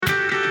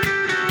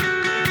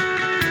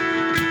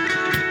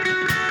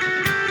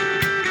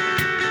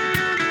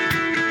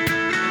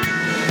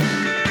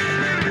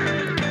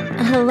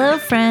Hello,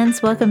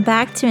 friends. Welcome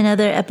back to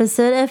another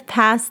episode of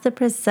Pass the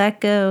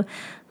Prosecco.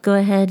 Go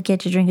ahead,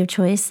 get your drink of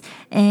choice,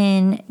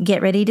 and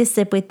get ready to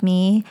sip with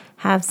me.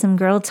 Have some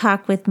girl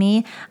talk with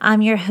me.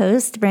 I'm your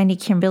host, Brandy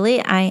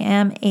Kimberly. I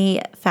am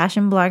a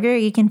fashion blogger.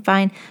 You can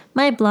find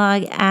my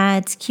blog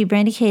at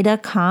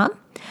qbrandyk.com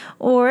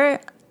or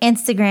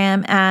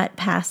Instagram at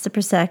Pass the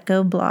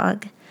Prosecco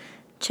blog.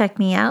 Check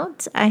me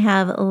out. I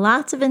have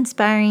lots of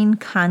inspiring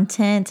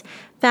content,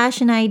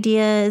 fashion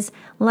ideas,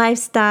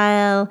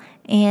 lifestyle,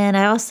 and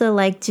I also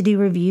like to do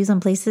reviews on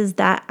places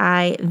that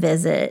I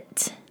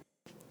visit.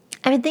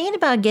 I've been thinking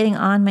about getting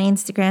on my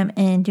Instagram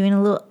and doing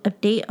a little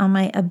update on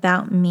my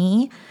About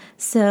Me.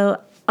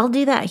 So I'll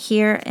do that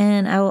here,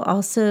 and I will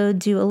also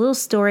do a little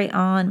story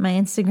on my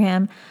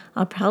Instagram.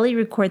 I'll probably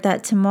record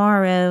that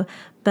tomorrow.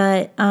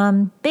 But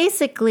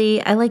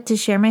basically, I like to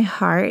share my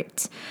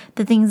heart,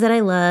 the things that I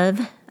love,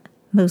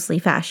 mostly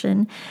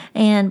fashion,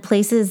 and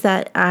places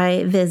that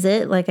I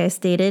visit, like I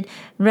stated,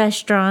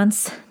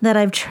 restaurants that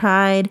I've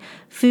tried,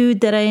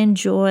 food that I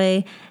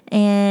enjoy.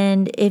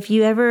 And if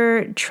you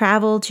ever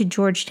travel to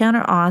Georgetown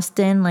or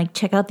Austin,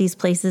 check out these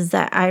places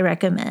that I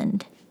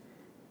recommend.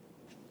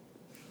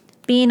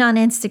 Being on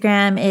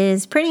Instagram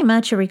is pretty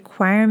much a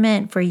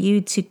requirement for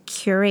you to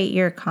curate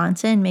your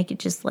content, make it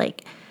just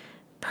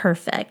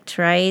perfect,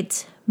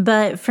 right?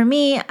 But for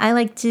me, I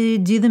like to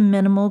do the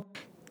minimal,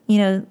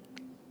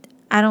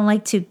 I don't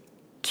like to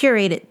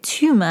curate it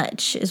too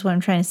much, is what I'm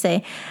trying to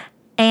say.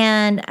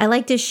 And I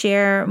like to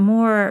share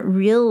more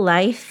real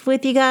life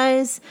with you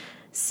guys.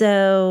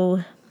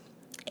 So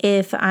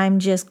if I'm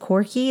just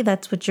quirky,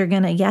 that's what you're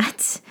going to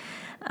get.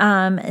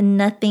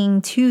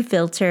 Nothing too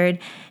filtered.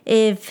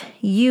 If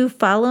you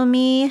follow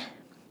me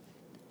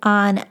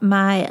on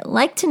my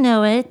Like to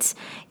Know It,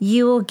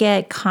 you will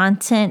get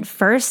content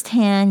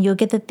firsthand. You'll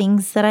get the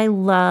things that I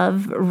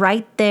love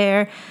right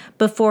there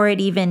before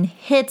it even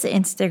hits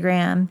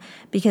Instagram,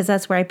 because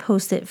that's where I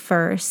post it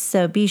first.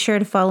 So be sure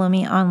to follow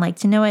me on Like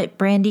to Know It,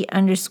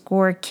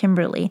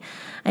 Brandy_Kimberly.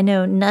 I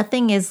know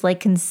nothing is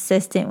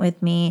consistent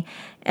with me.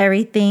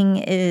 Everything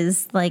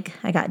is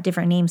I got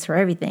different names for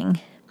everything.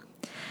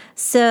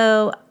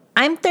 So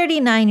I'm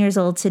 39 years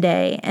old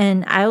today,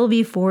 and I will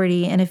be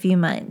 40 in a few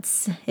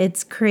months.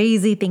 It's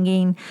crazy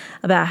thinking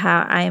about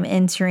how I'm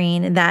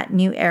entering that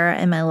new era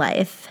in my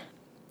life.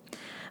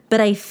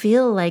 But I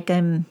feel like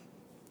I'm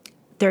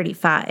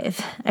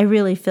 35. I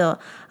really feel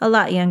a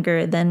lot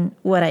younger than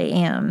what I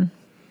am.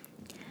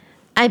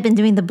 I've been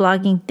doing the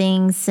blogging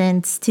thing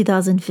since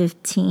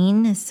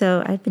 2015,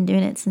 so I've been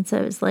doing it since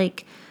I was I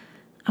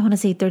want to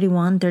say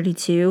 31,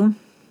 32.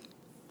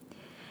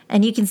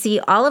 And you can see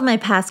all of my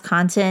past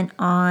content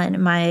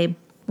on my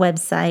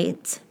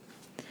website.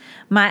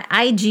 My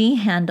IG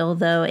handle,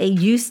 though, it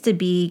used to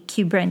be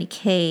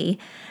qbrandyk,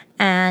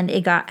 and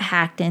it got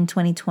hacked in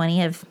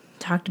 2020. I've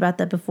talked about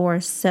that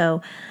before,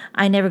 so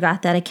I never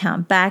got that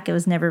account back. It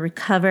was never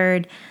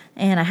recovered,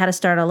 and I had to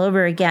start all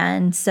over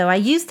again. So I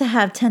used to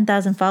have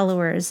 10,000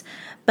 followers,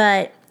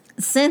 but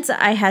since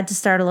I had to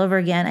start all over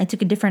again, I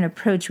took a different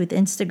approach with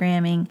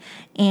Instagramming,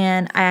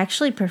 and I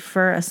actually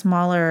prefer a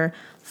smaller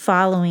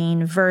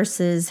following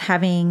versus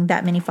having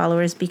that many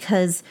followers,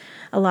 because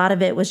a lot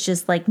of it was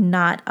just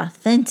not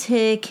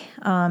authentic.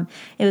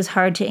 It was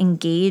hard to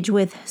engage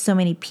with so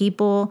many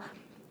people,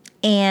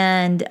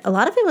 and a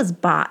lot of it was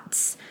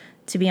bots,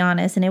 to be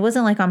honest. And it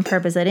wasn't on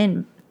purpose. I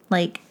didn't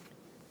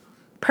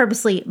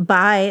purposely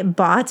buy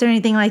bots or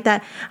anything like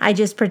that. I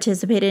just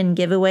participated in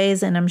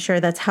giveaways, and I'm sure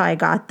that's how I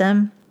got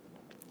them.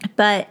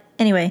 But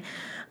anyway,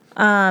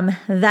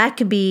 that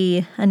could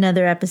be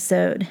another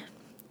episode.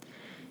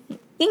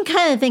 You can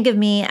kind of think of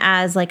me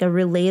as a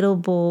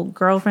relatable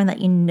girlfriend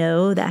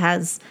that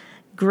has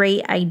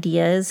great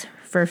ideas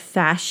for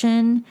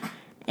fashion.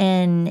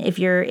 And if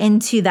you're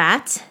into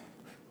that,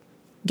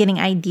 getting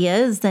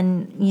ideas,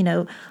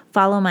 then,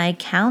 follow my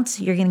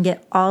account. You're going to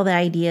get all the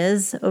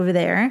ideas over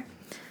there.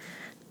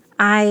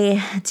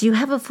 I do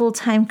have a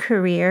full-time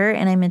career,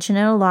 and I mention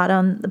it a lot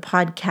on the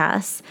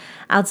podcast.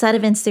 Outside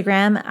of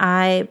Instagram,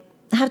 I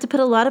have to put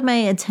a lot of my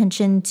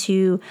attention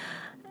to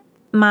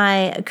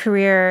my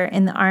career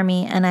in the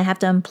Army, and I have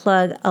to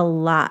unplug a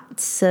lot.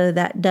 So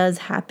that does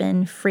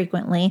happen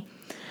frequently,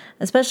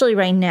 especially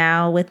right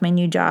now with my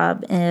new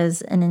job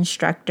as an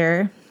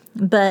instructor.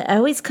 But I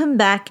always come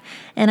back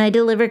and I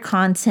deliver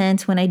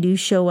content when I do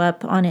show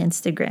up on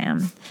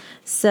Instagram.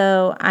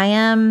 So I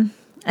am,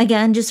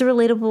 again, just a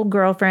relatable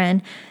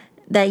girlfriend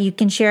that you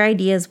can share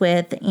ideas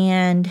with.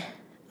 And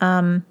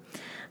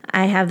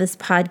I have this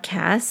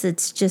podcast.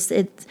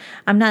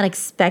 I'm not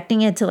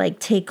expecting it to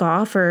take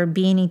off or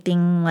be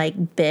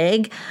anything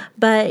big,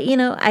 but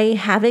I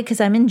have it because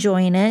I'm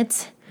enjoying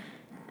it.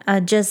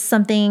 Just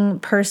something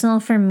personal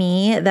for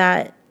me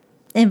that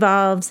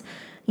involves,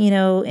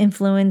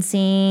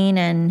 influencing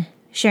and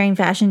sharing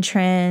fashion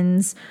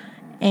trends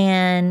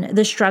and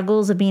the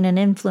struggles of being an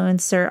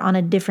influencer on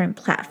a different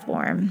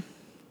platform.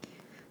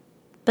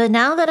 But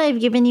now that I've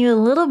given you a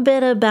little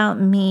bit about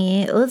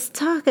me, let's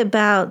talk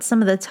about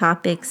some of the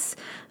topics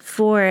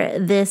for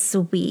this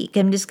week.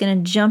 I'm just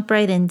going to jump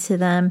right into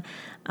them.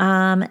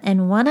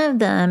 And one of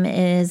them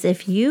is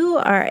if you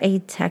are a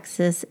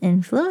Texas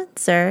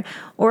influencer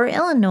or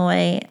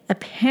Illinois,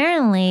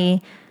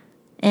 apparently,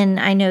 and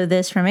I know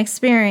this from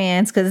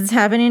experience because it's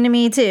happening to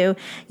me too,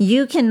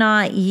 you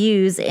cannot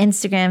use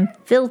Instagram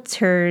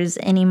filters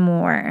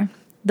anymore.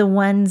 The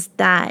ones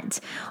that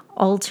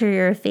alter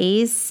your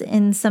face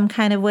in some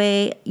kind of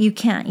way, you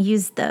can't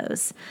use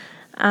those.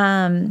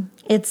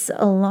 It's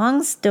a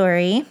long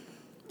story,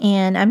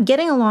 and I'm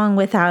getting along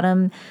without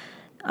them.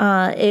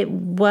 It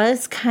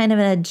was kind of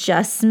an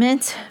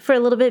adjustment for a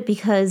little bit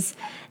because,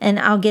 and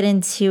I'll get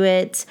into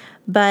it,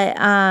 but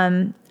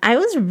I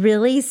was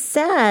really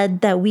sad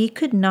that we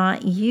could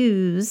not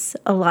use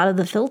a lot of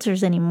the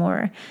filters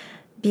anymore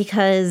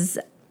because,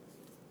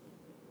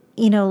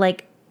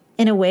 like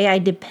in a way I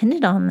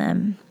depended on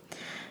them.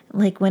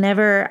 Like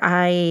whenever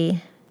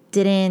I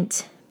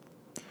didn't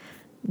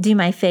do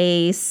my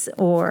face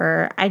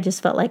or I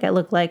just felt like I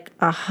looked like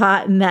a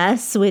hot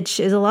mess, which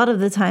is a lot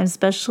of the time,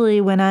 especially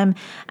when I'm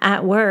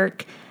at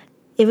work,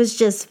 it was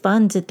just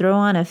fun to throw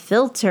on a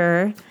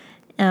filter.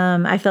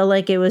 I felt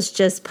like it was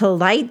just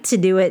polite to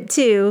do it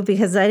too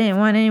because I didn't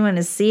want anyone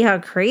to see how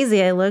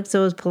crazy I looked,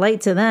 so it was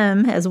polite to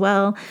them as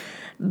well.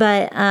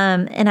 But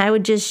and I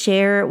would just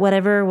share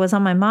whatever was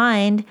on my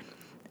mind.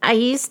 I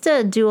used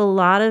to do a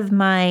lot of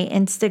my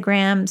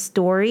Instagram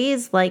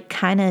stories, like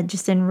kind of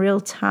just in real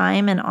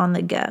time and on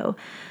the go.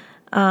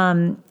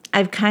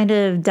 I've kind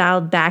of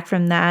dialed back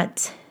from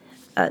that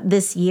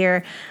this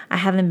year. I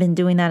haven't been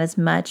doing that as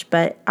much,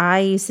 but I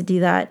used to do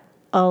that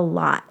a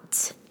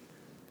lot.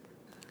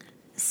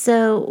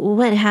 So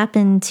what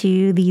happened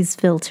to these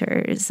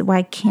filters?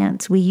 Why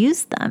can't we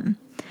use them?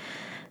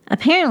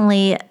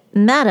 Apparently,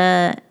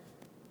 Meta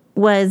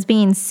was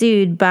being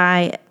sued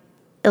by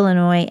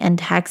Illinois and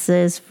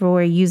Texas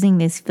for using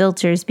these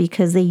filters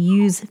because they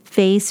use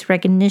face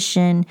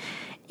recognition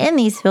in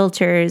these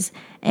filters.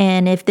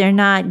 And if they're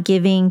not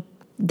giving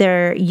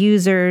their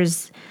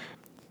users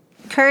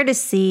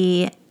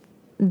courtesy,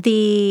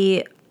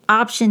 the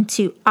option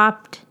to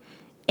opt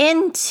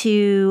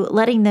into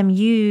letting them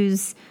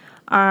use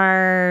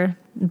our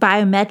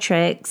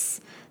biometrics,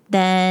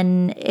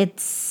 then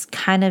it's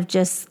kind of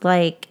just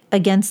like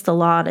against the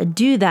law to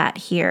do that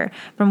here,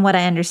 from what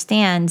I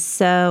understand.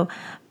 So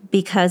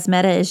because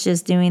Meta is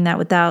just doing that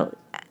without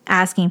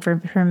asking for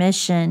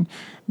permission,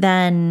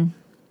 then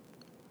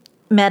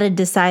Meta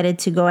decided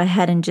to go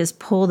ahead and just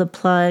pull the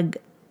plug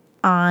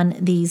on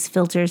these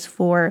filters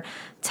for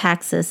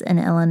Texas and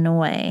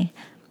Illinois.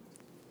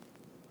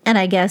 And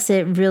I guess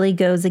it really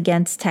goes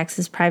against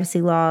Texas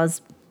privacy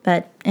laws.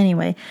 But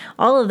anyway,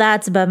 all of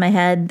that's above my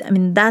head. I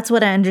mean, that's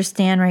what I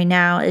understand right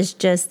now is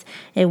just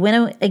it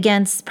went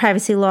against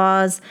privacy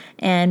laws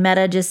and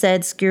Meta just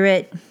said, screw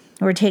it.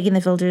 We're taking the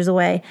filters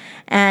away.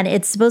 And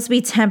it's supposed to be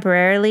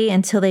temporarily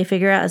until they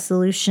figure out a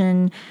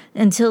solution,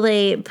 until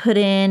they put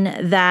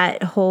in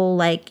that whole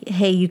like,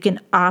 hey, you can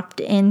opt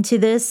into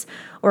this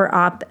or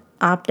opt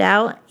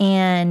out.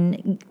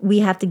 And we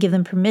have to give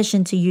them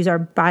permission to use our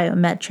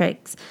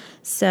biometrics.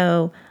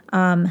 So,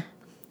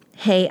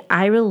 hey,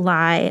 I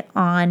rely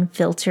on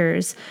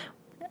filters.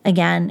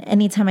 Again,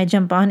 anytime I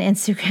jump on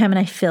Instagram and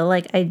I feel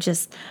like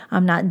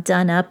I'm not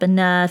done up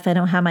enough, I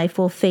don't have my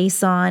full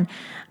face on,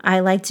 I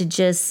like to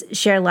just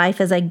share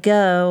life as I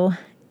go.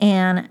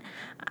 And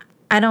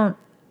I'm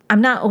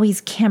not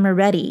always camera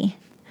ready,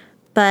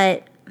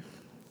 but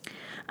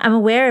I'm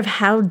aware of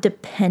how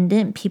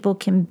dependent people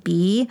can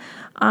be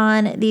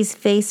on these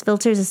face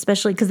filters,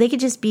 especially because they could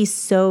just be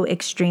so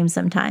extreme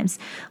sometimes.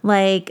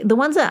 Like the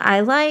ones that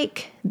I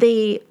like,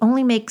 they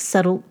only make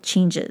subtle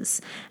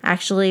changes.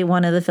 Actually,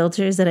 one of the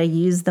filters that I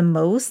use the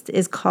most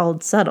is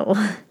called Subtle.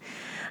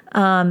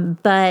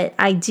 But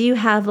I do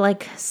have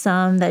like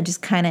some that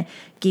just kind of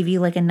give you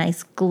like a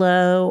nice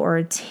glow or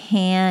a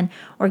tan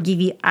or give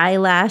you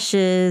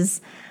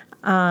eyelashes.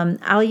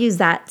 I'll use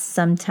that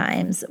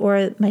sometimes.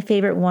 Or my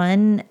favorite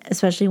one,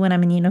 especially when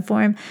I'm in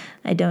uniform,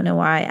 I don't know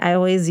why, I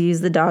always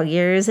use the dog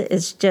ears.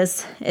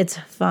 It's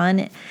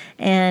fun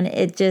and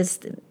it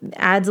just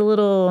adds a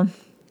little,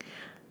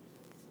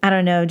 I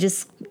don't know,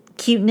 just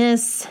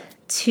cuteness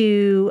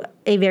to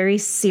a very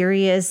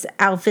serious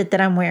outfit that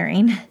I'm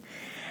wearing.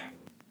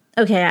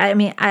 Okay, I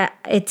mean,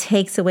 it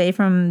takes away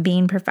from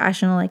being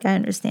professional, like I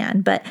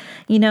understand. But,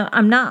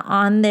 I'm not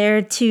on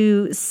there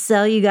to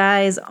sell you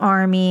guys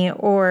Army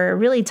or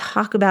really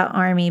talk about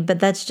Army. But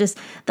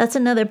that's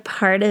another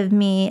part of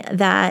me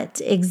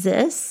that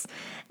exists.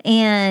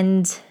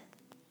 And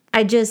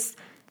I just,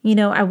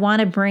 I want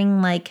to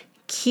bring like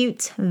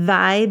cute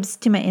vibes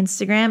to my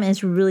Instagram. And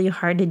it's really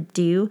hard to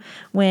do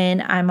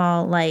when I'm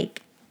all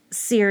like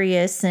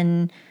serious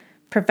and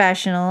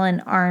professional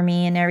and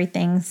Army and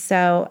everything.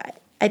 So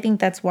I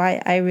think that's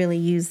why I really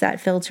use that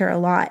filter a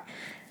lot.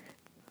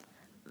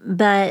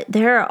 But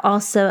there are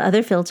also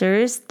other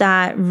filters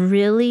that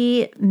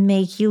really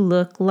make you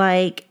look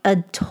like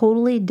a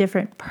totally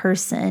different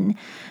person,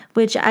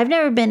 which I've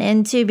never been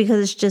into because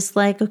it's just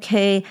like,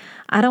 okay,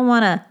 I don't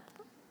want to,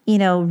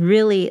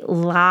 really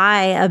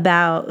lie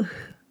about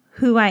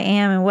who I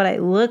am and what I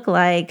look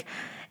like.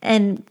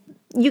 And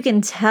you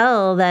can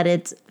tell that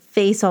it's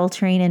face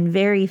altering and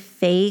very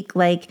fake.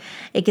 Like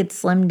it could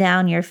slim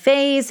down your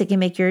face, it can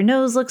make your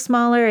nose look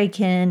smaller, it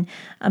can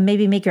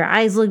maybe make your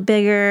eyes look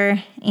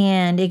bigger,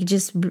 and it could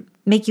just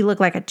make you look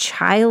like a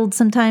child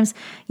sometimes,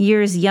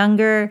 years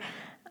younger.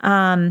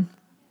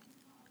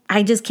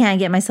 I just can't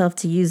get myself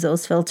to use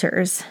those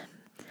filters.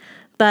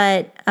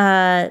 But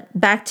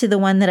back to the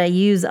one that I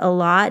use a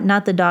lot,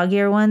 not the dog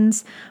ear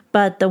ones,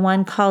 but the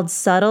one called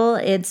Subtle.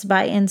 It's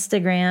by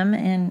Instagram,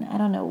 and I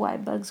don't know why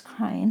Bug's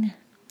crying.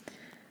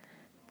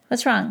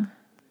 What's wrong?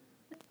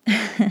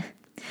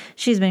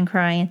 She's been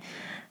crying.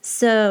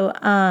 So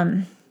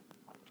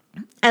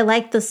I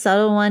like the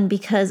Subtle one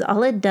because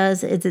all it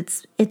does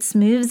is it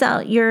smooths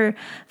out your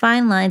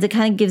fine lines. It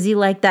kind of gives you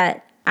like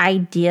that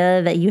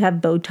idea that you have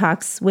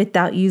Botox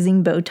without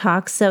using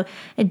Botox. So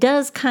it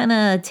does kind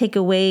of take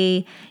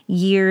away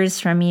years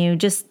from you,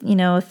 just,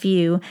 a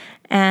few.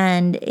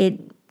 And it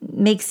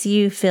makes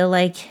you feel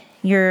like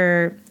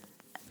you're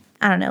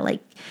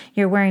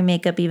wearing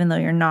makeup even though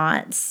you're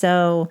not.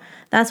 So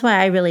that's why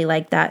I really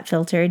like that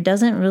filter. It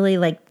doesn't really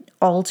like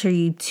alter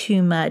you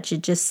too much.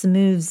 It just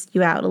smooths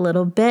you out a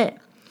little bit.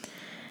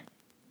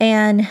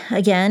 And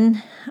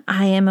again,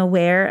 I am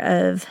aware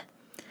of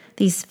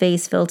these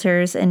face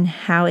filters and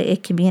how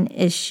it can be an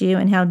issue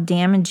and how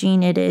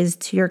damaging it is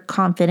to your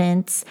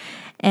confidence.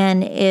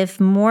 And if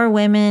more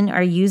women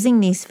are using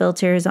these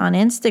filters on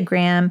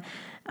Instagram,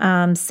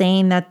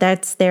 saying that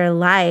that's their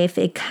life,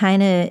 it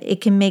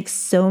can make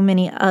so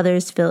many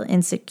others feel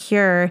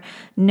insecure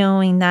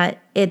knowing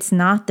that it's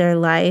not their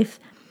life,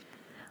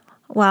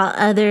 while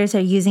others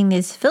are using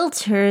these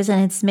filters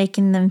and it's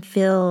making them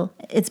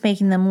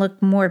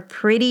look more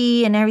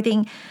pretty and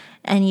everything,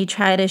 and you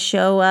try to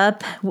show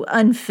up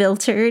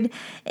unfiltered,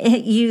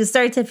 you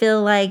start to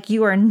feel like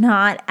you are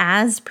not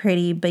as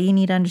pretty. But you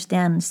need to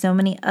understand so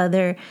many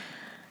other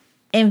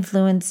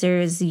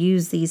influencers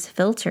use these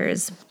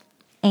filters.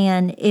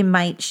 And it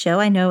might show,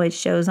 I know it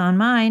shows on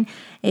mine.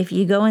 If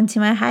you go into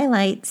my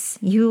highlights,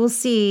 you will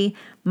see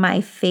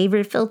my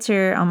favorite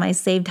filter on my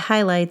saved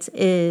highlights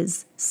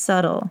is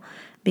Subtle,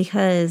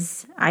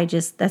 because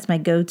that's my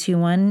go-to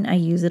one. I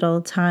use it all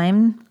the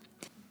time.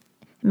 It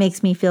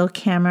makes me feel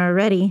camera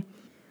ready.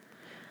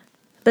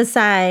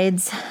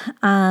 Besides,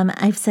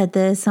 I've said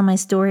this on my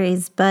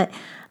stories, but,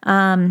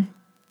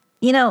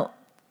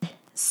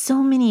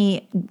 so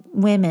many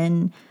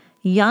women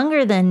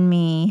younger than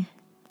me,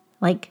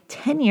 like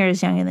 10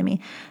 years younger than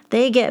me,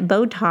 they get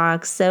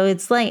Botox. So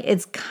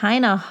it's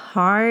kind of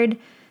hard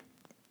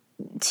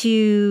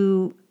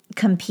to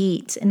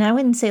compete. And I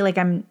wouldn't say like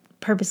I'm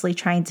purposely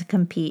trying to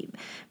compete.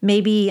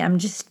 Maybe I'm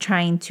just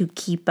trying to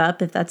keep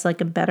up, if that's like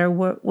a better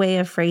way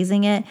of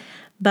phrasing it.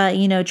 But,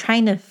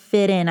 trying to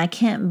fit in. I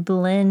can't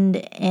blend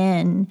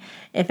in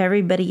if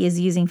everybody is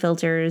using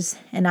filters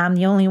and I'm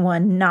the only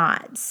one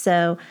not.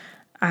 So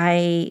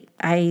I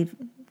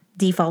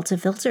default to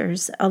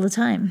filters all the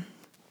time.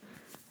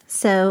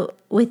 So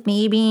with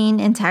me being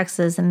in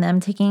Texas and them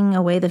taking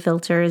away the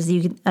filters,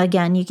 you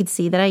could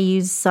see that I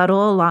use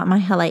Subtle a lot in my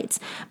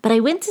highlights. But I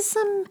went to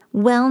some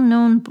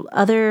well-known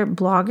other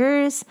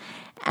bloggers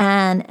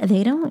and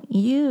they don't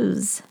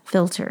use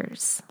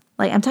filters.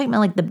 Like I'm talking about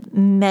like the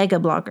mega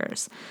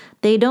bloggers.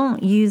 They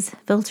don't use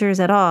filters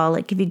at all.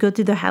 Like if you go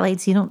through the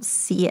highlights, you don't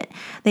see it.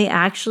 They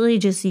actually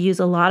just use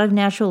a lot of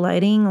natural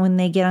lighting when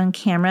they get on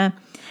camera.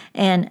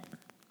 And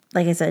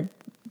like I said,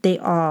 they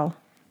all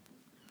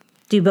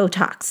do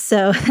Botox.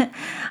 So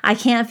I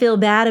can't feel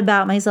bad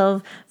about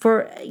myself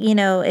for,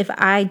 if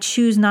I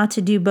choose not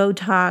to do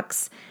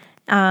Botox,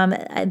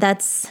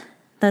 that's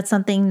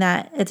something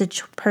that it's a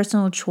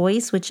personal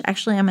choice, which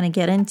actually I'm going to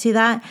get into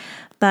that.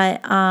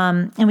 But,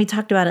 and we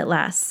talked about it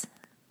last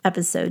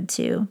episode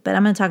too, but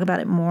I'm going to talk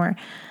about it more.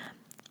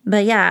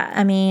 But yeah,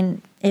 I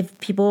mean, if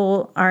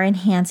people are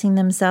enhancing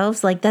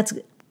themselves, like that's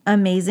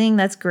amazing.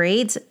 That's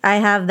great. I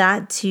have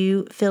that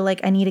to feel like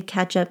I need to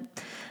catch up.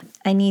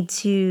 I need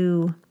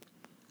to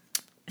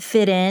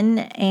fit in,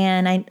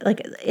 and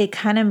it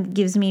kind of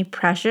gives me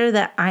pressure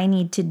that I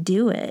need to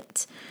do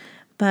it.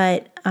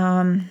 But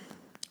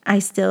I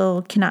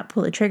still cannot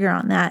pull the trigger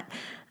on that.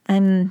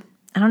 And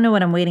I don't know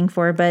what I'm waiting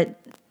for, but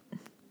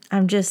I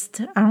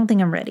don't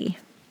think I'm ready.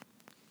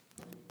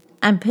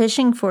 I'm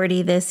pushing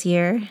 40 this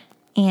year,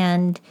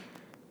 and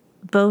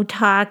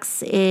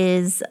Botox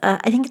is,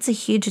 I think it's a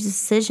huge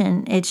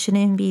decision. It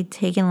shouldn't be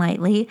taken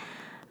lightly.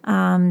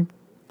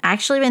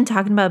 Actually been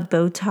talking about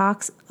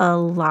Botox a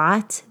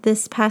lot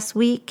this past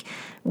week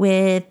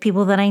with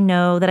people that I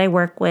know, that I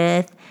work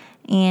with.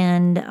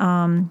 And,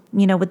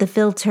 with the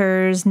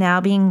filters now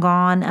being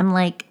gone,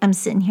 I'm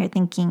sitting here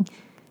thinking,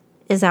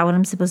 is that what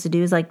I'm supposed to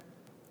do? Is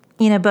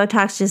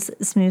Botox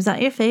just smooths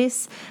out your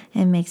face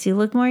and makes you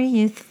look more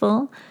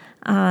youthful.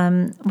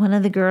 One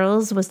of the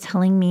girls was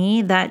telling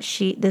me that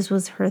this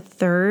was her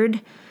third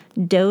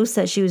dose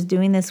that she was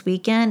doing this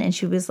weekend, and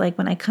she was like,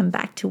 when I come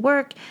back to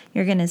work,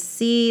 you're gonna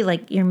see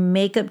like your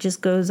makeup just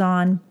goes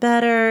on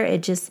better.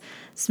 It just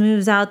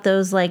smooths out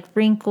those like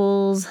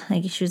wrinkles.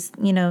 Like she was,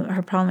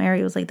 her problem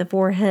area was like the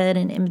forehead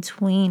and in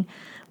between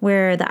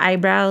where the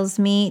eyebrows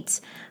meet.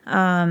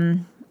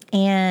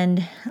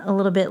 And a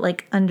little bit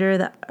like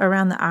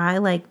around the eye,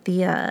 like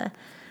the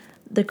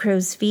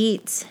crow's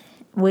feet,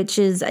 which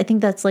is, I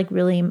think that's like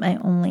really my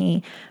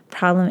only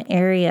problem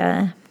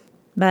area.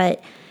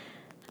 But,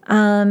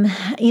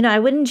 I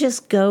wouldn't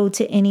just go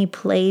to any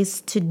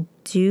place to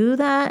do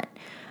that.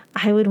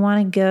 I would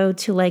want to go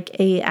to like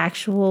a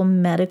actual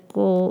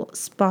medical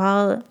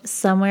spa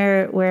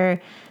somewhere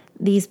where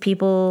these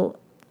people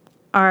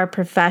are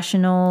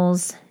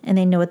professionals and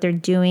they know what they're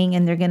doing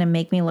and they're going to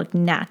make me look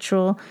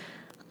natural.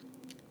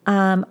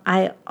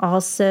 I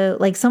also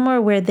like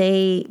somewhere where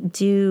they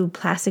do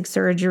plastic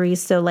surgery.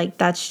 So like,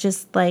 that's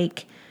just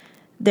like,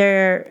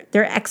 they're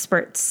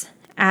experts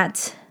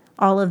at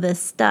all of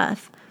this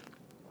stuff.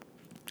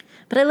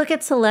 But I look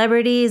at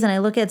celebrities and I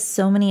look at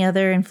so many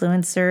other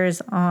influencers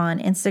on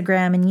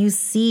Instagram, and you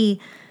see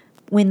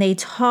when they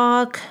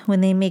talk,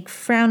 when they make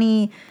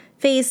frowny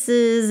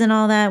faces and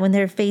all that, when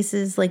their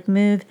faces like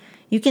move,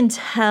 you can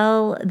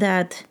tell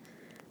that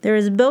there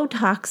is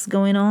Botox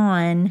going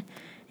on.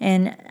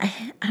 And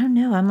I don't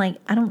know. I'm like,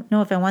 I don't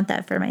know if I want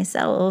that for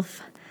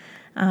myself.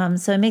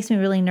 So it makes me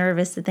really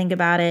nervous to think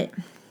about it.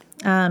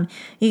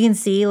 You can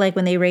see like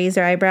when they raise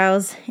their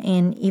eyebrows,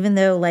 and even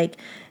though like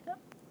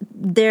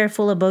they're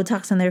full of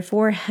Botox on their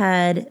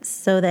forehead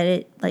so that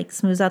it like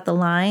smooths out the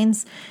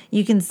lines,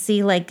 you can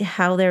see like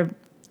how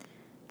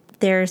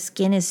their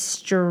skin is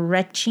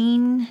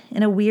stretching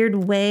in a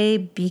weird way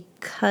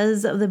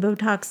because of the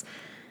Botox.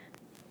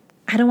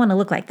 I don't want to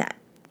look like that.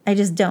 I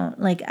just don't.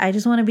 Like, I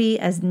just want to be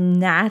as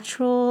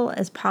natural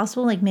as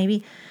possible. Like,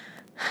 maybe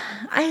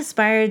I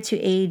aspire to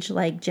age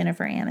like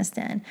Jennifer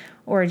Aniston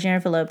or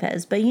Jennifer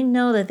Lopez, but you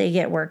know that they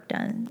get work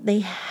done. They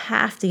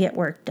have to get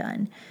work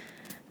done.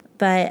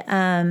 But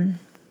I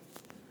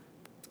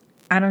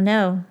don't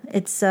know.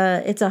 It's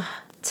a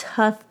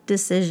tough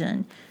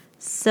decision.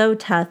 So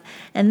tough.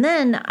 And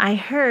then I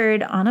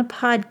heard on a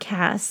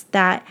podcast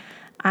that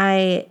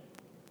I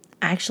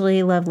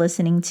actually love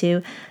listening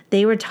to,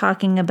 they were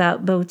talking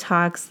about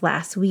Botox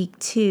last week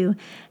too.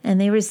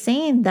 And they were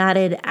saying that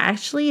it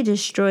actually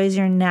destroys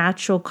your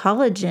natural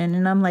collagen.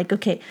 And I'm like,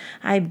 okay,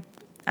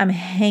 I'm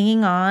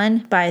hanging on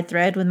by a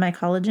thread with my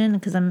collagen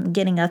because I'm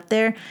getting up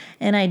there,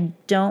 and I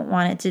don't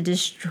want it to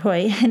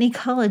destroy any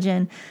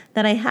collagen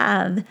that I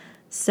have.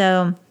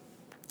 So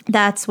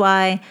that's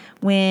why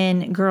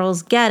when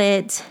girls get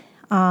it,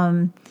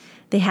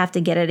 they have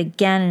to get it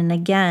again and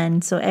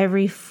again. So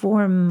every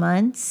 4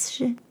 months,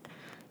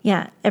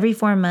 every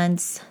 4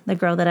 months, the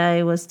girl that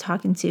I was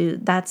talking to,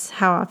 that's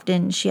how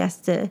often she has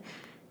to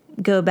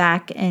go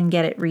back and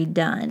get it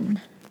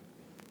redone.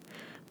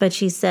 But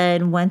she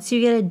said, once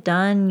you get it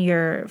done,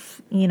 you're,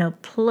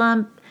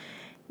 plump,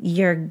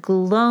 you're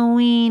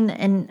glowing.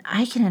 And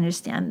I can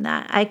understand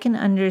that. I can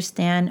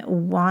understand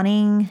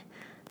wanting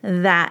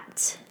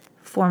that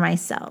for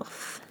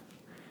myself,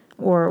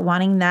 or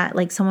wanting that,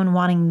 like someone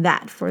wanting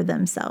that for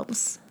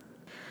themselves.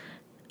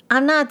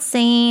 I'm not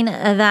saying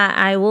that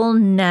I will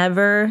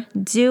never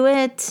do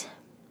it,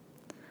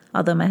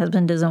 although my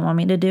husband doesn't want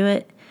me to do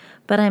it.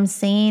 But I'm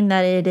saying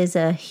that it is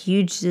a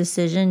huge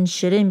decision,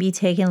 shouldn't be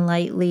taken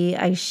lightly.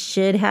 I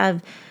should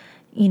have,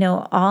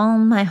 all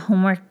my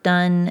homework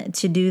done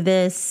to do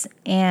this,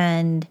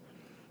 and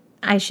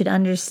I should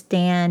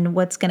understand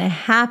what's going to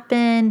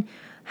happen,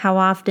 how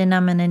often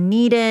I'm going to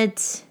need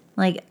it.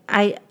 Like,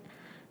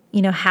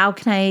 how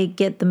can I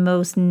get the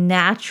most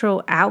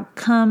natural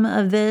outcome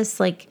of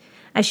this? Like,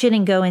 I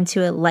shouldn't go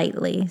into it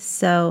lightly.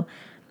 So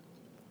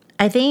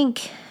I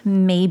think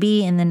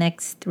maybe in the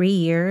next 3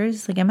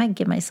 years, like I might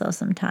give myself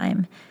some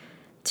time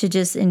to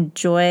just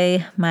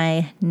enjoy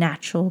my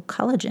natural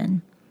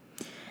collagen.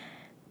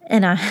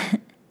 And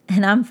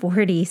I'm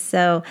 40,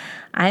 so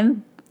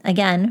I'm,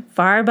 again,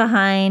 far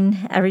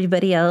behind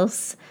everybody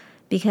else,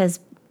 because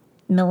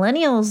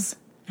millennials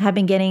have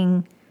been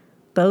getting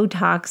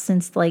Botox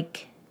since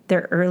like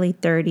their early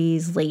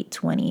 30s, late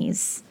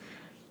 20s.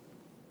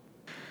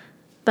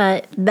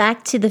 But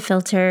back to the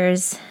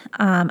filters,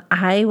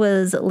 I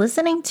was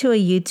listening to a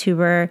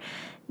YouTuber,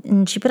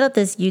 and she put out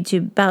this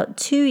YouTube about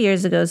 2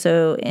 years ago,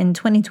 so in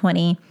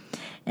 2020,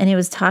 and it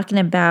was talking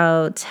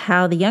about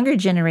how the younger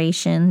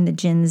generation, the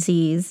Gen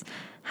Zs,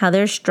 how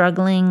they're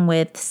struggling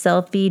with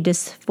selfie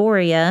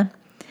dysphoria,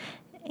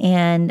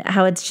 and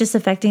how it's just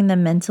affecting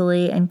them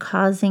mentally and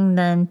causing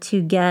them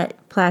to get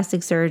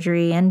plastic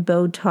surgery and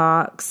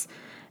Botox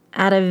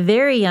at a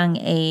very young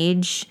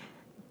age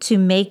to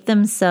make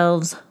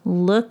themselves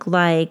look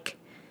like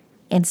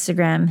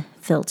Instagram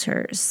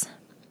filters.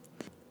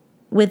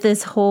 With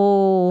this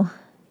whole,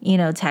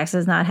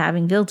 Texas not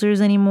having filters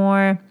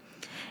anymore,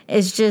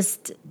 it's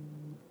just,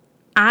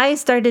 I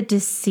started to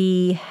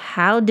see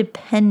how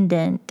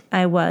dependent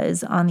I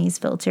was on these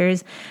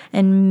filters,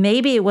 and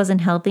maybe it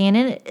wasn't healthy. And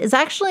it is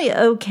actually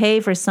okay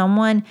for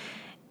someone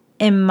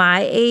in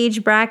my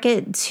age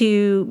bracket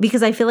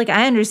because I feel like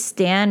I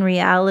understand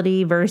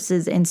reality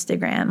versus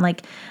Instagram.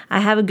 Like, I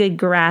have a good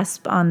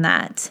grasp on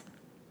that.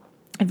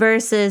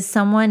 versus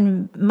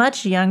someone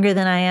much younger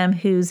than I am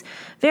who's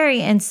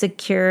very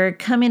insecure,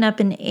 coming up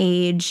in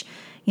age.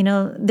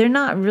 They're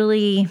not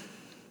really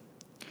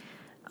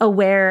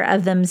aware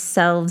of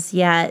themselves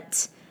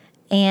yet,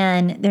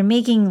 and they're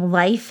making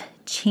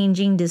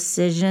life-changing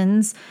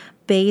decisions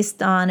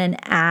based on an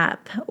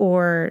app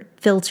or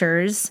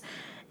filters.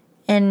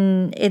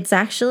 And it's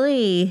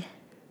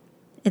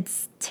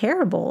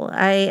terrible.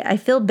 I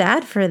feel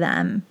bad for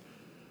them.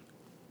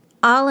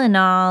 All in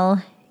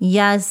all,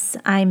 yes,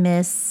 I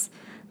miss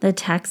the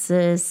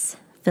Texas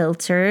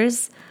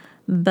filters,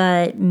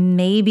 but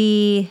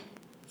maybe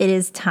it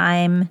is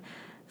time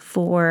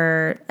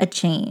for a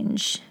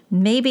change.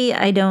 Maybe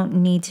I don't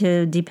need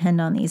to depend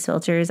on these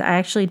filters. I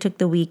actually took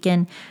the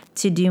weekend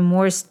to do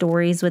more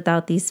stories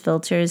without these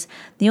filters.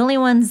 The only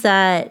ones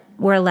that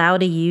we're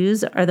allowed to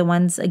use are the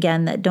ones,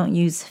 again, that don't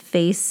use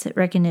face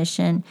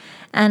recognition.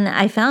 And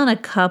I found a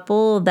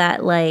couple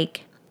that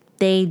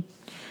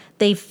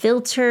they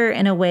filter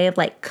in a way of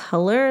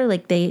color,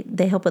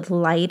 they help with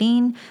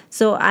lighting.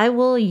 So I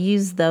will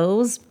use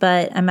those,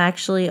 but I'm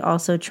actually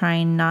also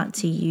trying not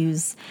to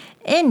use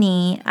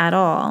any at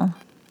all.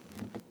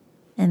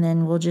 And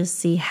then we'll just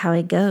see how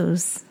it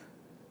goes.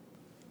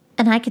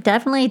 And I could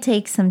definitely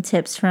take some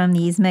tips from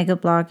these mega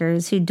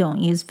bloggers who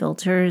don't use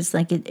filters.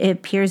 It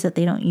appears that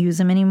they don't use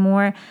them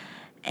anymore.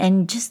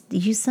 And just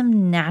use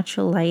some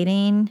natural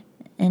lighting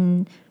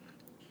and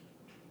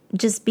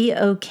just be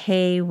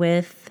okay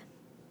with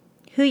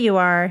who you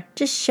are.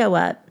 Just show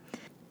up.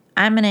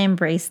 I'm going to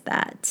embrace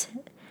that.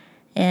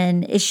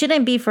 And it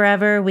shouldn't be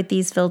forever with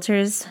these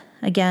filters.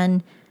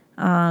 Again,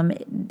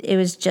 it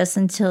was just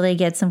until they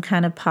get some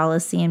kind of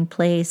policy in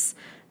place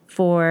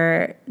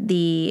for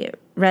the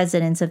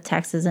residents of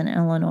Texas and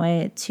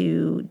Illinois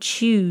to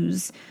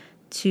choose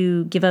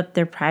to give up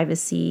their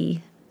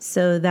privacy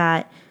so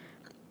that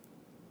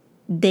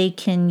they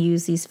can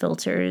use these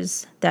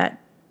filters that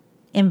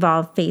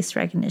involve face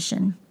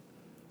recognition.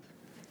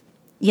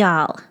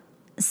 Y'all,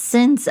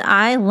 since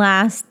I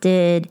last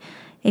did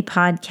a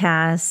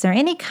podcast or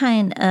any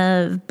kind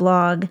of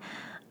blog,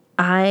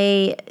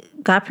 I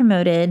got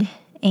promoted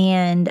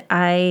and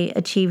I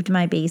achieved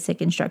my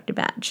basic instructor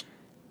badge.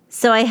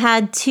 So I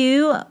had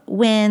 2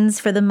 wins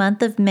for the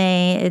month of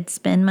May. It's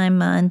been my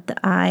month.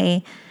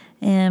 I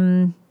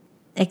am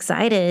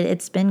excited.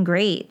 It's been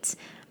great.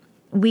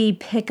 We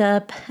pick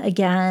up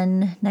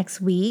again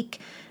next week.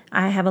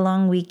 I have a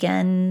long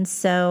weekend,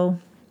 so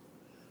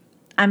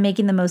I'm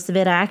making the most of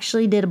it. I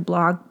actually did a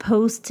blog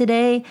post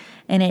today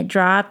and it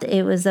dropped.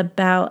 It was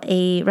about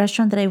a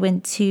restaurant that I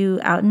went to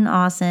out in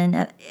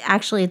Austin.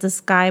 Actually, it's a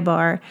Sky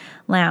Bar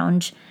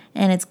Lounge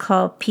and it's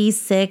called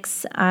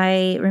P6.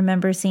 I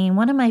remember seeing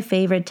one of my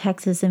favorite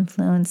Texas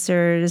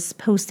influencers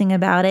posting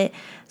about it.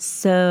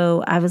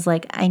 So I was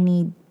like, I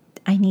need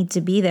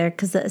to be there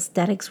because the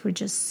aesthetics were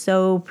just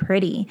so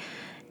pretty.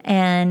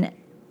 And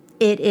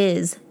it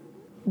is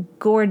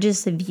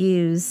gorgeous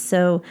views.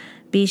 So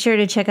be sure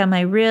to check out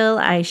my reel.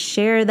 I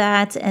share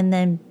that, and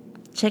then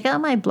check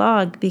out my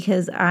blog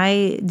because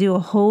I do a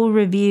whole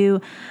review.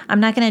 I'm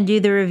not going to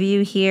do the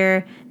review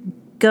here.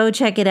 Go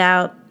check it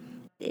out.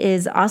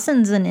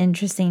 Austin's an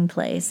interesting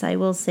place. I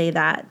will say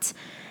that.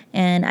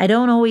 And I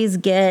don't always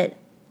get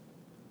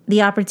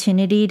the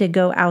opportunity to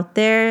go out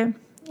there.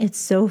 It's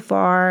so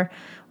far.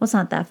 Well, it's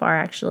not that far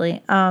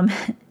actually.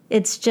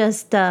 It's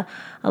just a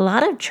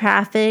lot of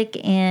traffic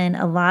and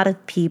a lot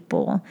of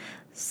people.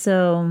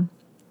 So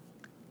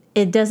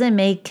it doesn't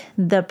make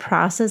the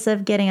process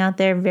of getting out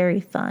there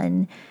very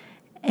fun.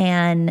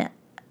 And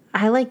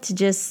I like to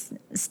just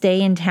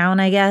stay in town,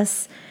 I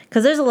guess,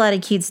 because there's a lot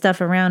of cute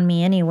stuff around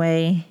me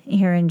anyway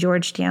here in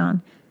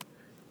Georgetown.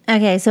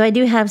 Okay, so I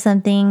do have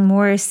something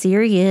more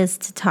serious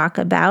to talk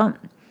about.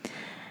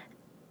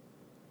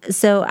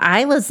 So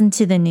I listen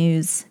to the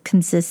news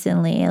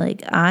consistently.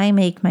 I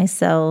make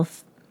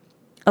myself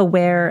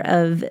aware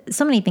of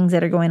so many things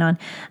that are going on.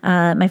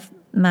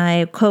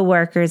 My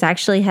coworkers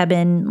actually have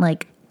been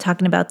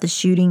talking about the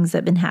shootings that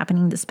have been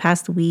happening this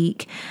past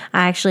week.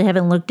 I actually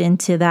haven't looked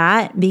into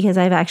that because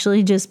I've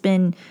actually just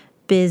been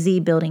busy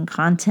building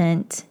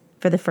content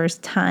for the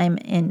first time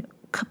in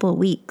a couple of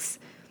weeks.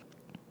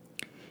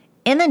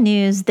 In the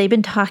news, they've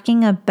been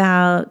talking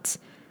about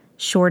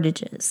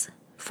shortages.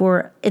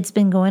 It's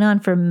been going on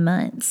for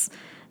months.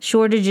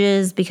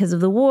 Shortages because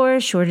of the war,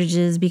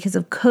 shortages because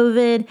of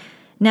COVID.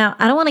 Now,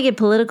 I don't want to get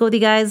political with you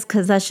guys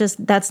because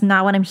that's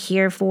not what I'm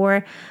here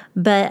for.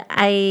 But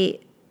I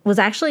was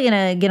actually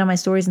going to get on my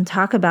stories and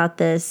talk about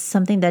this,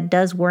 something that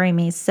does worry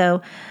me.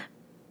 So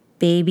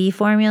baby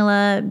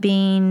formula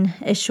being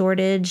a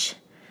shortage,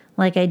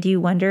 I do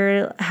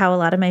wonder how a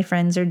lot of my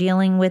friends are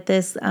dealing with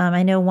this.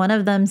 I know one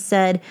of them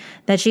said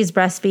that she's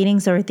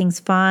breastfeeding, so everything's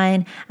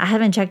fine. I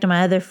haven't checked on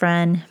my other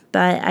friend,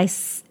 but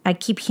I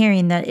keep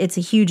hearing that it's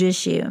a huge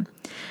issue.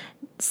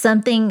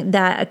 Something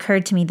that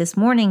occurred to me this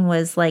morning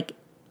was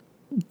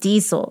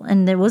diesel,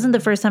 and it wasn't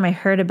the first time I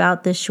heard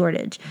about this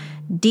shortage.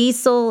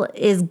 Diesel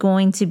is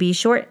going to be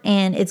short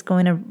and it's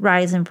going to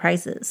rise in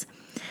prices.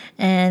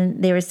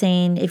 And they were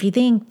saying, if you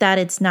think that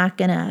it's not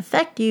going to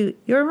affect you,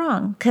 you're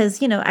wrong.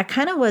 Because, I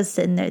kind of was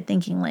sitting there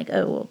thinking like,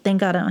 oh, well,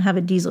 thank God I don't have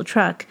a diesel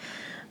truck.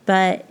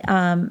 But,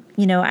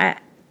 I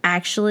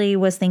actually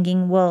was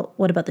thinking, well,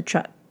 what about the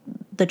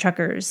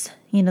truckers,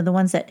 the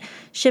ones that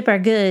ship our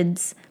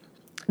goods?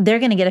 They're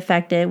going to get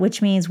affected,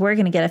 which means we're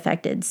going to get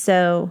affected.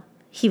 So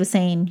he was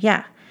saying,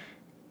 yeah,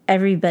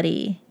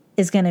 everybody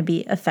is going to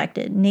be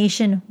affected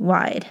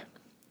nationwide.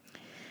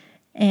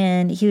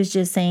 And he was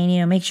just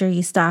saying, make sure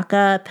you stock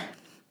up,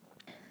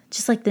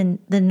 just like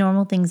the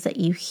normal things that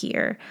you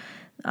hear,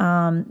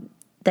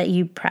 that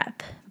you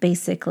prep,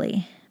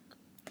 basically.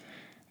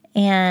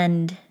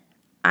 And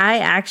I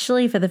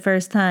actually, for the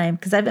first time,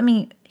 because I've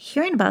been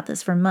hearing about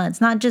this for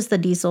months, not just the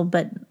diesel,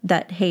 but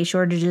that, hey,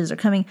 shortages are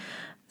coming,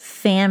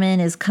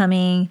 famine is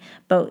coming,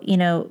 but,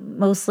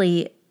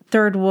 mostly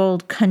third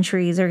world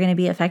countries are going to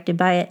be affected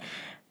by it.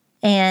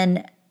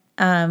 And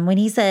when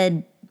he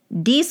said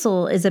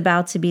diesel is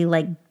about to be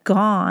like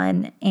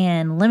gone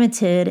and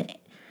limited,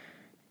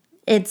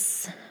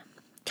 it's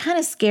kind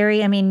of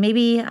scary. I mean,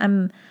 maybe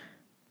I'm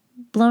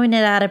blowing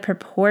it out of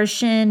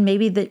proportion.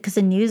 Maybe because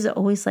the news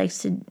always likes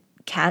to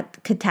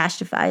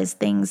catastrophize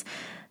things.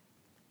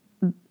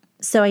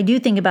 So I do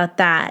think about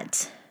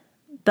that.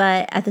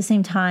 But at the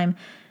same time,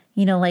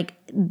 like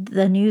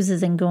the news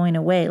isn't going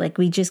away. Like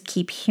we just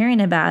keep hearing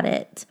about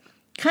it.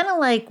 Kind of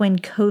like when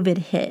COVID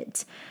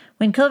hit.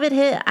 When COVID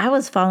hit, I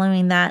was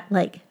following that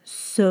like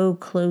so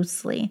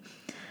closely.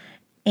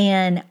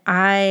 And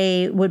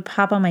I would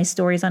pop on my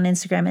stories on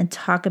Instagram and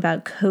talk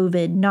about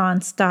COVID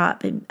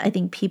nonstop. And I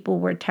think people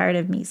were tired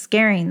of me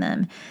scaring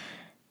them.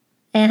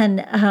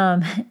 And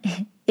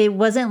it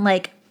wasn't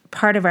like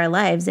part of our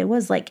lives. It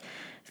was like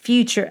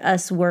future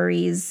us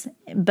worries,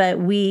 but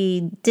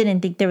we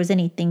didn't think there was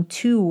anything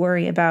to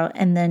worry about.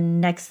 And then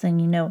next thing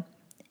you know,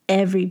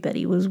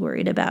 everybody was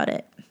worried about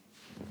it.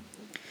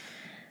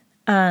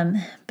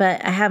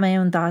 But I have my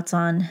own thoughts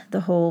on the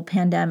whole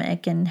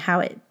pandemic and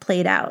how it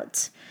played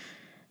out.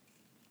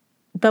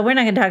 But we're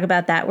not going to talk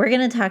about that. We're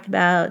going to talk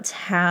about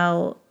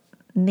how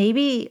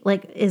maybe,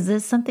 like, is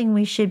this something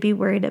we should be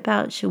worried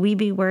about? Should we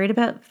be worried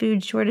about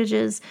food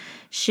shortages?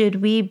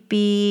 Should we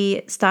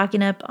be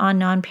stocking up on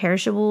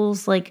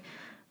non-perishables? Like,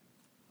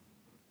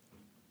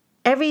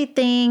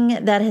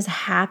 everything that has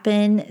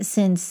happened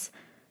since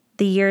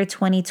the year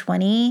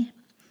 2020,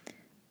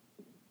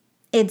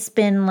 it's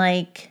been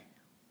like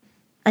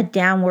a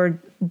downward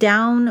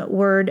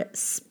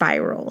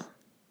spiral.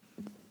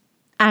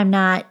 I'm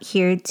not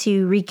here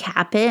to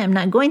recap it. I'm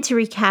not going to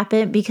recap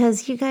it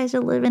because you guys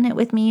are living it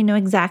with me. You know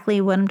exactly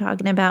what I'm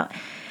talking about.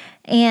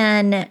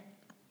 And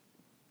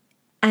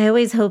I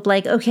always hope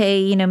like,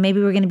 okay, maybe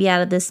we're going to be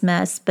out of this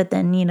mess, but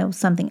then,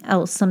 something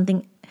else,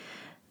 something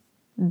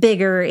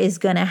bigger is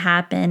going to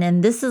happen.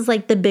 And this is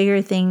like the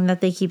bigger thing that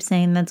they keep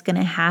saying that's going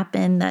to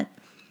happen. That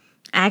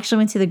I actually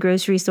went to the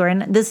grocery store,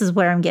 and this is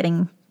where I'm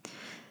getting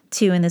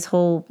to in this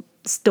whole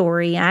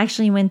story. I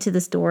actually went to the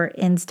store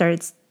and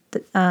started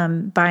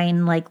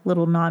buying like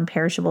little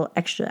non-perishable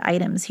extra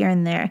items here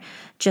and there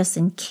just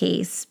in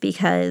case,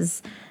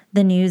 because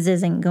the news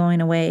isn't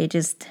going away.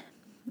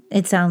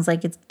 It sounds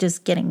like it's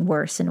just getting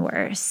worse and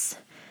worse.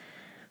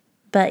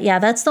 But yeah,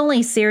 that's the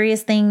only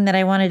serious thing that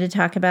I wanted to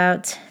talk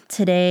about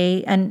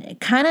today. And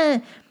kind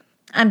of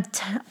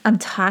I'm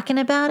talking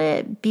about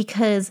it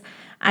because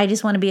I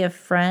just want to be a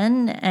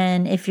friend.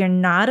 And if you're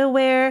not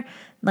aware,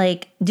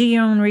 like, do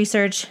your own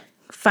research,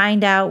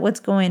 find out what's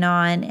going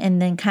on, and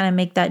then kind of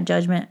make that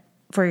judgment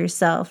for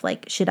yourself.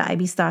 Like, should I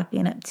be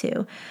stocking up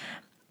too?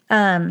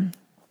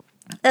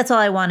 That's all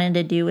I wanted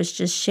to do, was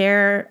just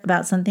share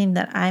about something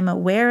that I'm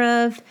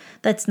aware of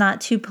that's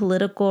not too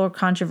political or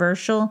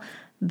controversial.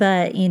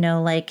 But,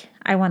 like,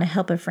 I want to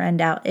help a friend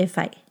out if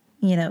I,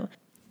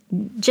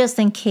 just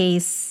in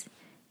case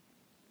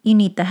you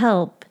need the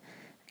help,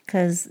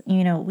 because,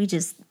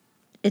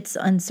 it's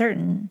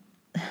uncertain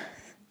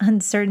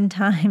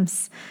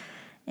times,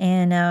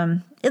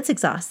 and it's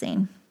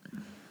exhausting.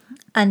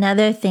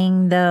 Another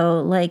thing,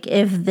 though, like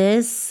if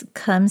this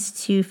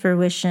comes to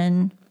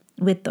fruition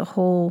with the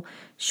whole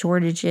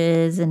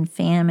shortages and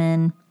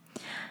famine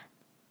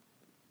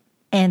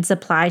and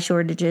supply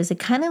shortages, it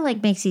kind of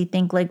like makes you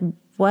think, like,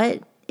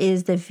 what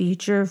is the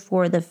future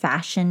for the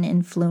fashion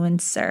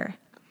influencer?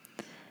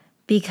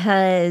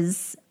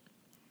 Because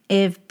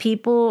if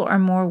people are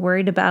more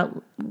worried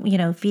about,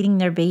 feeding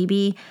their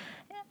baby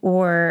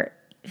or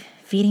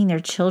feeding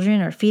their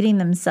children or feeding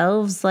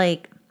themselves,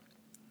 like,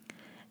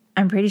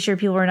 I'm pretty sure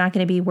people are not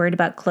going to be worried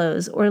about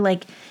clothes. Or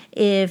like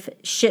if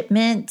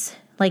shipment,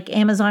 like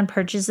Amazon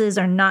purchases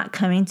are not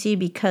coming to you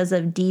because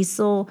of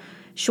diesel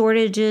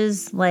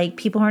shortages, like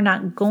people are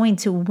not going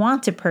to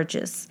want to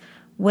purchase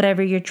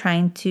whatever you're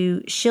trying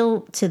to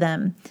shill to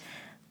them.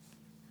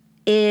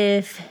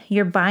 If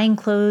you're buying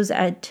clothes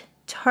at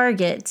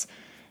Target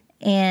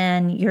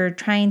and you're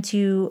trying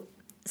to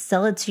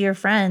sell it to your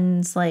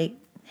friends, like,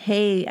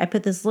 hey, I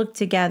put this look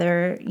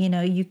together,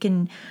 you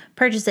can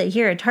purchase it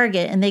here at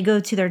Target, and they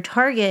go to their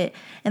Target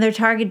and their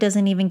Target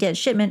doesn't even get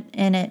shipment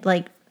in it,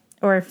 like,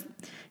 or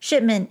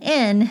shipment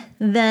in,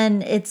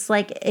 then it's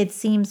like it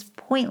seems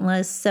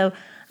pointless. So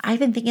I've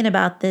been thinking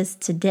about this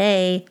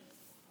today.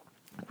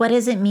 What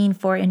does it mean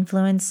for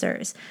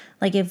influencers?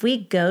 Like if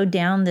we go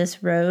down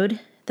this road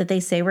that they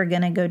say we're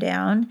going to go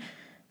down,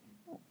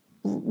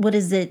 what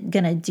is it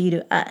going to do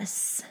to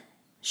us?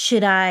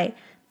 Should I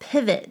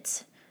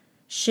pivot?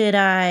 Should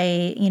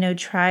I,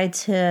 try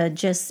to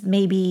just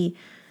maybe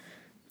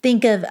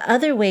think of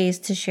other ways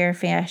to share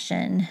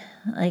fashion?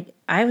 Like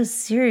I was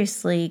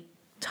seriously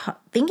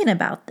thinking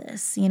about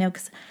this,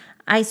 because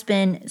I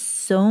spend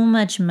so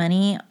much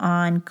money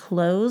on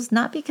clothes,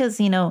 not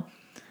because,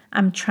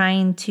 I'm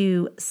trying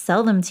to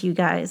sell them to you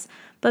guys,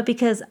 but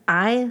because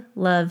I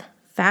love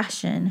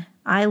fashion.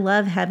 I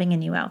love having a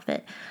new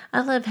outfit.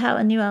 I love how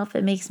a new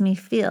outfit makes me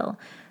feel.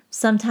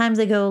 Sometimes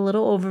I go a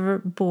little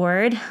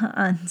overboard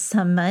on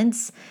some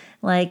months,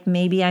 like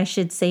maybe I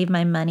should save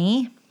my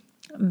money.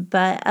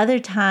 But other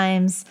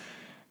times,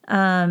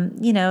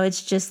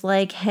 it's just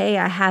like, hey,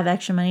 I have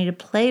extra money to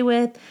play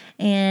with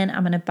and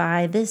I'm going to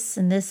buy this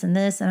and this and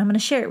this and I'm going to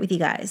share it with you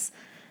guys.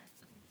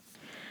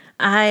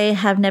 I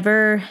have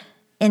never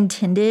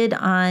intended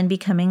on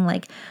becoming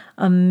like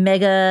a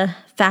mega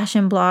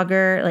fashion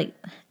blogger. Like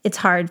it's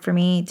hard for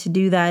me to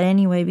do that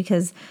anyway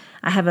because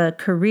I have a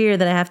career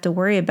that I have to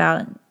worry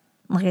about.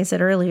 Like I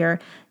said earlier,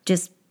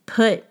 just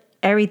put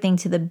everything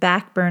to the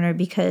back burner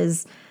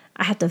because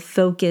I have to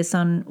focus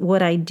on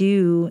what I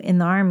do in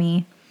the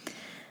Army.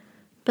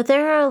 But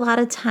there are a lot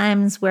of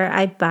times where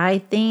I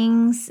buy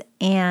things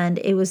and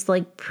it was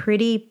like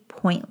pretty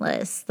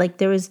pointless. Like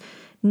there was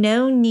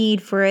no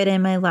need for it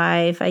in my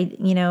life.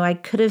 I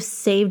could have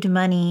saved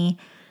money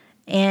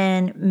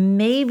and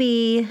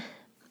maybe,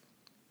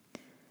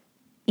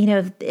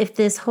 if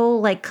this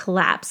whole like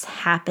collapse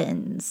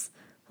happens,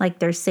 like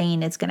they're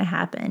saying it's going to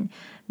happen,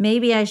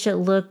 maybe I should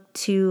look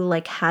to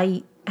like how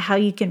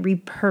you can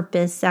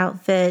repurpose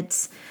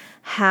outfits,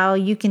 how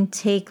you can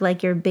take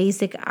like your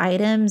basic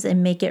items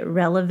and make it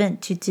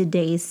relevant to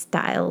today's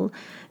style,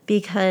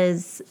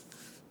 because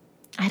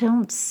I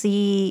don't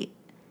see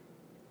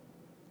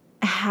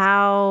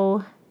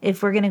how,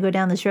 if we're going to go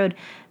down this road,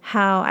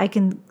 how I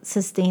can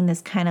sustain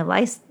this kind of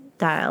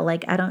lifestyle.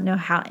 Like, I don't know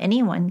how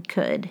anyone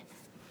could.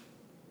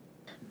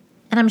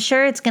 And I'm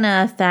sure it's going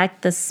to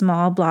affect the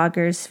small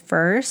bloggers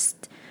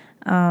first,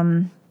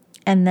 and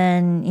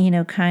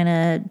then, kind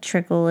of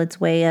trickle its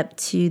way up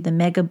to the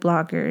mega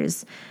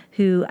bloggers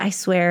who, I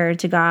swear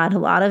to God, a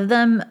lot of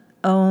them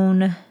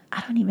own,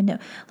 I don't even know,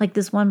 like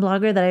this one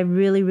blogger that I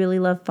really, really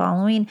love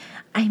following.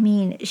 I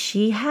mean,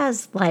 she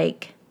has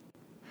like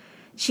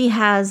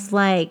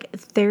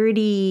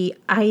 30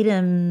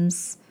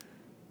 items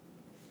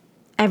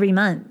every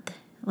month.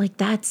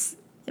 Like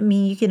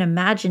you can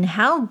imagine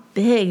how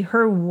big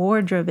her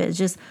wardrobe is,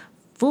 just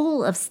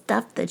full of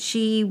stuff that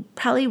she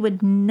probably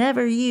would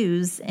never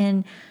use.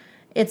 And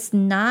it's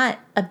not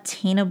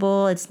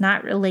obtainable. It's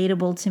not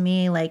relatable to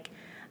me. Like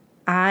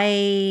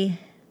I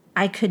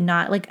could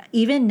not, like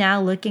even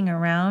now looking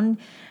around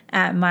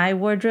at my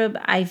wardrobe,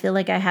 I feel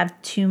like I have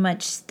too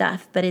much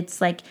stuff, but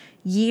it's like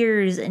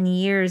years and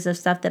years of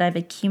stuff that I've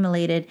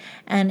accumulated.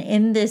 And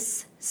in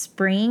this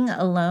spring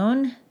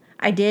alone,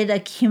 I did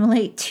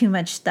accumulate too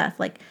much stuff.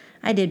 Like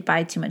I did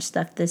buy too much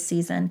stuff this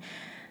season.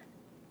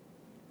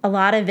 A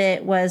lot of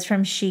it was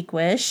from Chic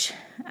Wish.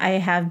 I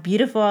have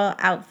beautiful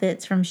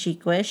outfits from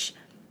Chic Wish.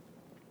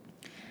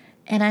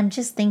 And I'm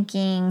just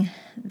thinking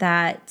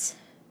that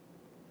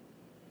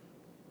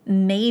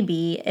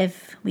maybe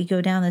if we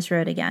go down this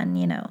road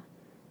again,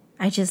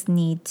 I just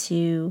need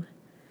to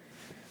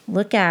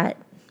look at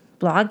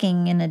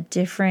blogging in a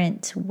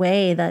different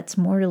way that's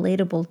more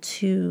relatable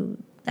to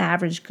the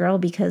average girl,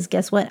 because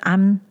guess what?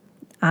 I'm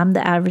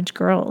the average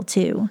girl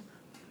too.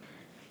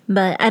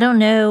 But I don't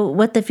know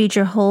what the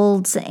future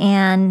holds,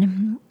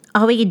 and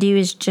all we can do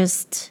is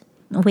just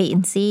wait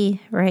and see,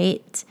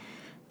 right?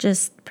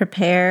 Just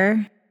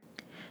prepare.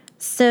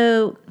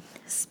 So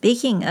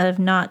speaking of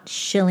not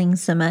shilling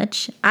so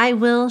much, I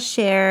will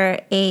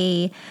share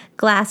a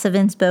glass of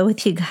inspo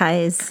with you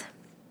guys.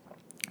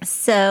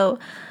 So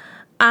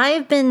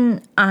I've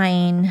been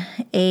eyeing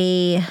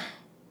a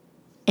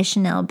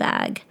Chanel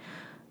bag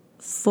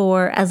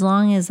for as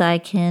long as I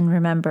can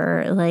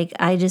remember. Like,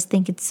 I just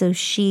think it's so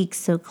chic,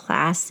 so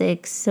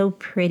classic, so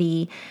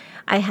pretty.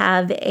 I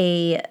have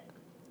a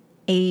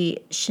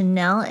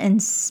Chanel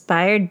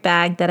inspired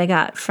bag that I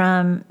got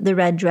from the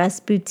Red Dress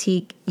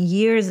Boutique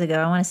years ago.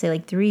 I want to say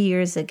like 3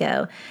 years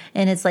ago.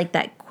 And it's like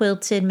that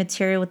quilted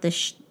material with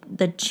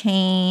the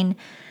chain.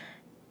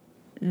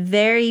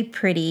 Very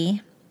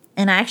pretty.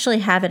 And I actually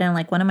have it on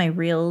like one of my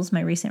reels, my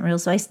recent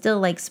reels. So I still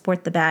like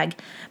sport the bag,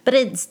 but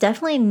it's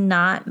definitely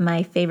not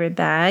my favorite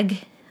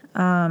bag.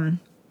 And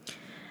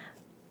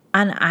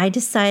I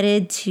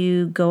decided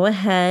to go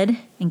ahead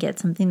and get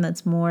something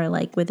that's more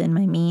like within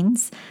my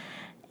means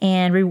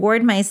and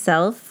reward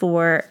myself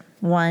for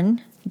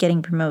 1,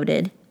 getting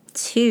promoted,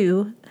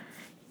 2,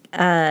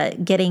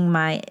 getting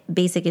my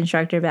basic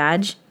instructor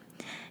badge.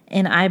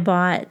 And I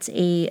bought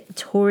a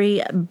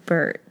Tory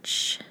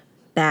Burch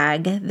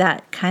bag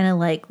that kind of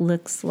like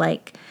looks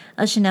like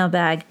a Chanel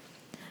bag.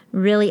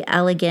 Really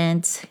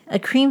elegant. A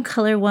cream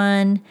color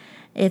one.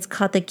 It's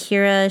called the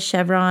Kira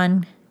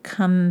Chevron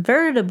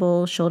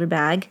convertible shoulder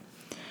bag.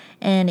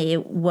 And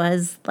it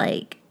was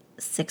like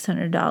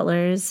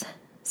 $600.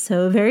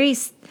 So very,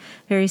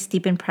 very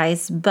steep in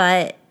price,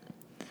 but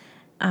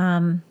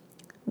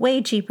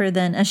way cheaper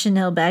than a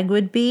Chanel bag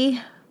would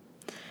be.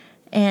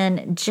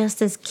 And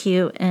just as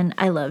cute. And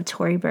I love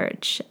Tory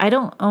Burch. I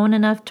don't own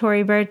enough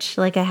Tory Burch.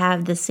 Like I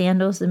have the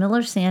sandals, the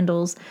Miller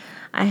sandals.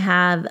 I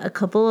have a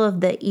couple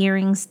of the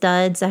earring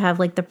studs. I have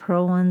like the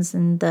pearl ones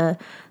and the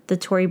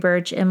Tory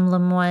Burch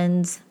emblem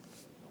ones.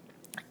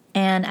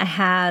 And I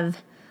have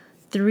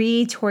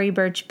 3 Tory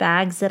Burch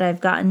bags that I've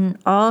gotten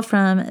all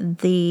from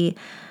the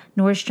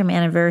Nordstrom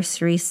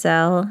anniversary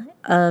sale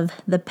of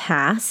the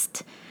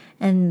past.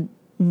 And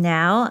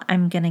now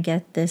I'm going to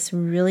get this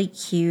really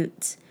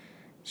cute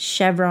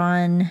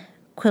chevron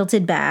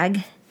quilted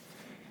bag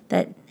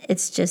that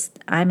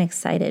I'm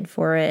excited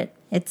for it.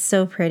 It's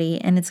so pretty,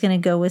 and it's going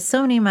to go with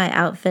so many of my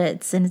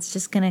outfits, and it's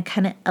just going to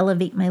kind of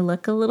elevate my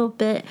look a little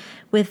bit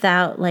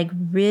without like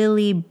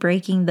really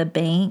breaking the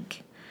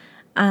bank.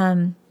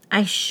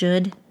 I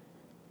should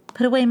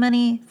put away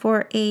money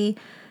for a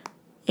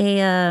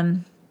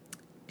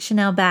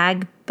Chanel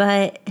bag,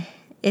 but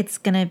it's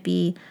going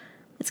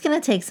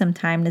to take some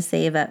time to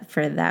save up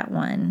for that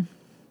one.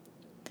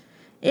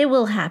 It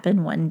will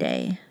happen one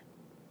day,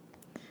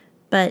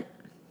 but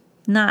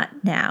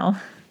not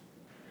now.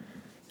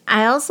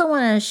 I also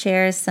want to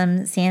share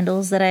some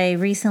sandals that I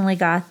recently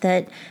got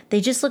that they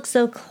just look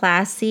so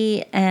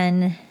classy,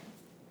 and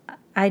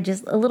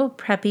a little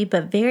preppy,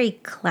 but very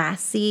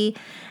classy.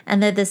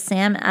 And they're the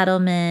Sam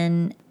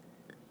Edelman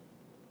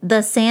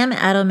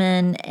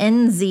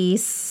NZ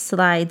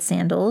slide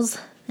sandals.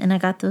 And I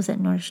got those at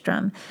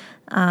Nordstrom.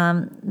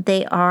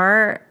 They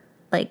are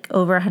like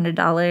over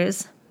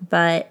 $100,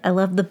 but I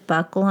love the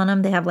buckle on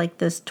them. They have like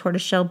this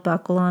tortoiseshell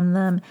buckle on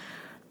them.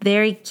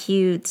 Very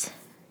cute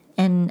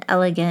and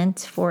elegant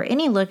for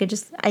any look.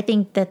 I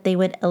think that they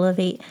would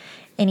elevate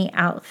any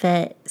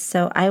outfit.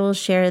 So I will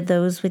share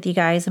those with you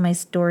guys in my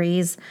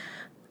stories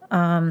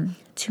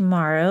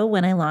tomorrow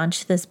when I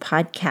launch this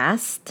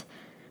podcast.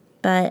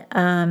 But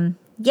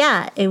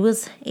yeah, it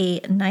was a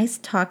nice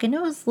talk. I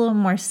know it was a little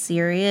more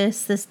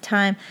serious this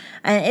time.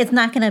 It's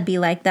not going to be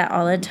like that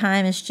all the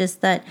time. It's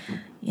just that,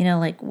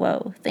 like,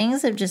 whoa,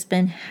 things have just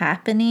been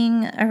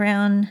happening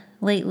around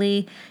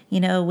lately,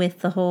 with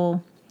the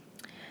whole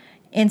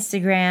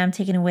Instagram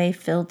taking away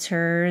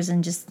filters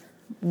and just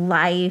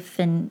life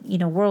and,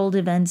 world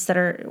events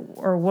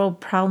or world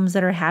problems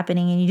that are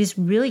happening, and you just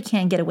really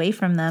can't get away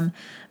from them.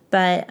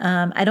 But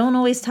I don't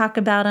always talk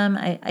about them.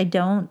 I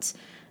don't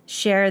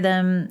share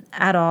them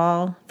at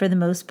all for the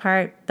most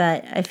part,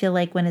 but I feel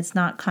like when it's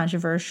not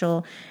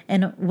controversial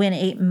and when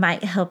it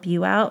might help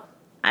you out,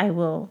 I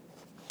will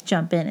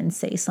jump in and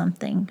say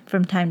something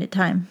from time to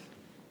time.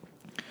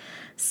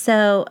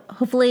 So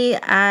hopefully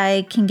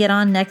I can get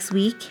on next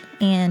week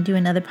and do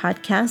another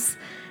podcast,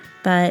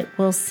 but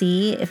we'll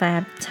see if I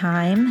have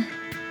time.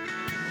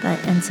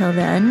 But until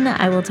then,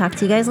 I will talk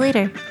to you guys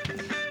later.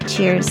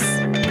 Cheers.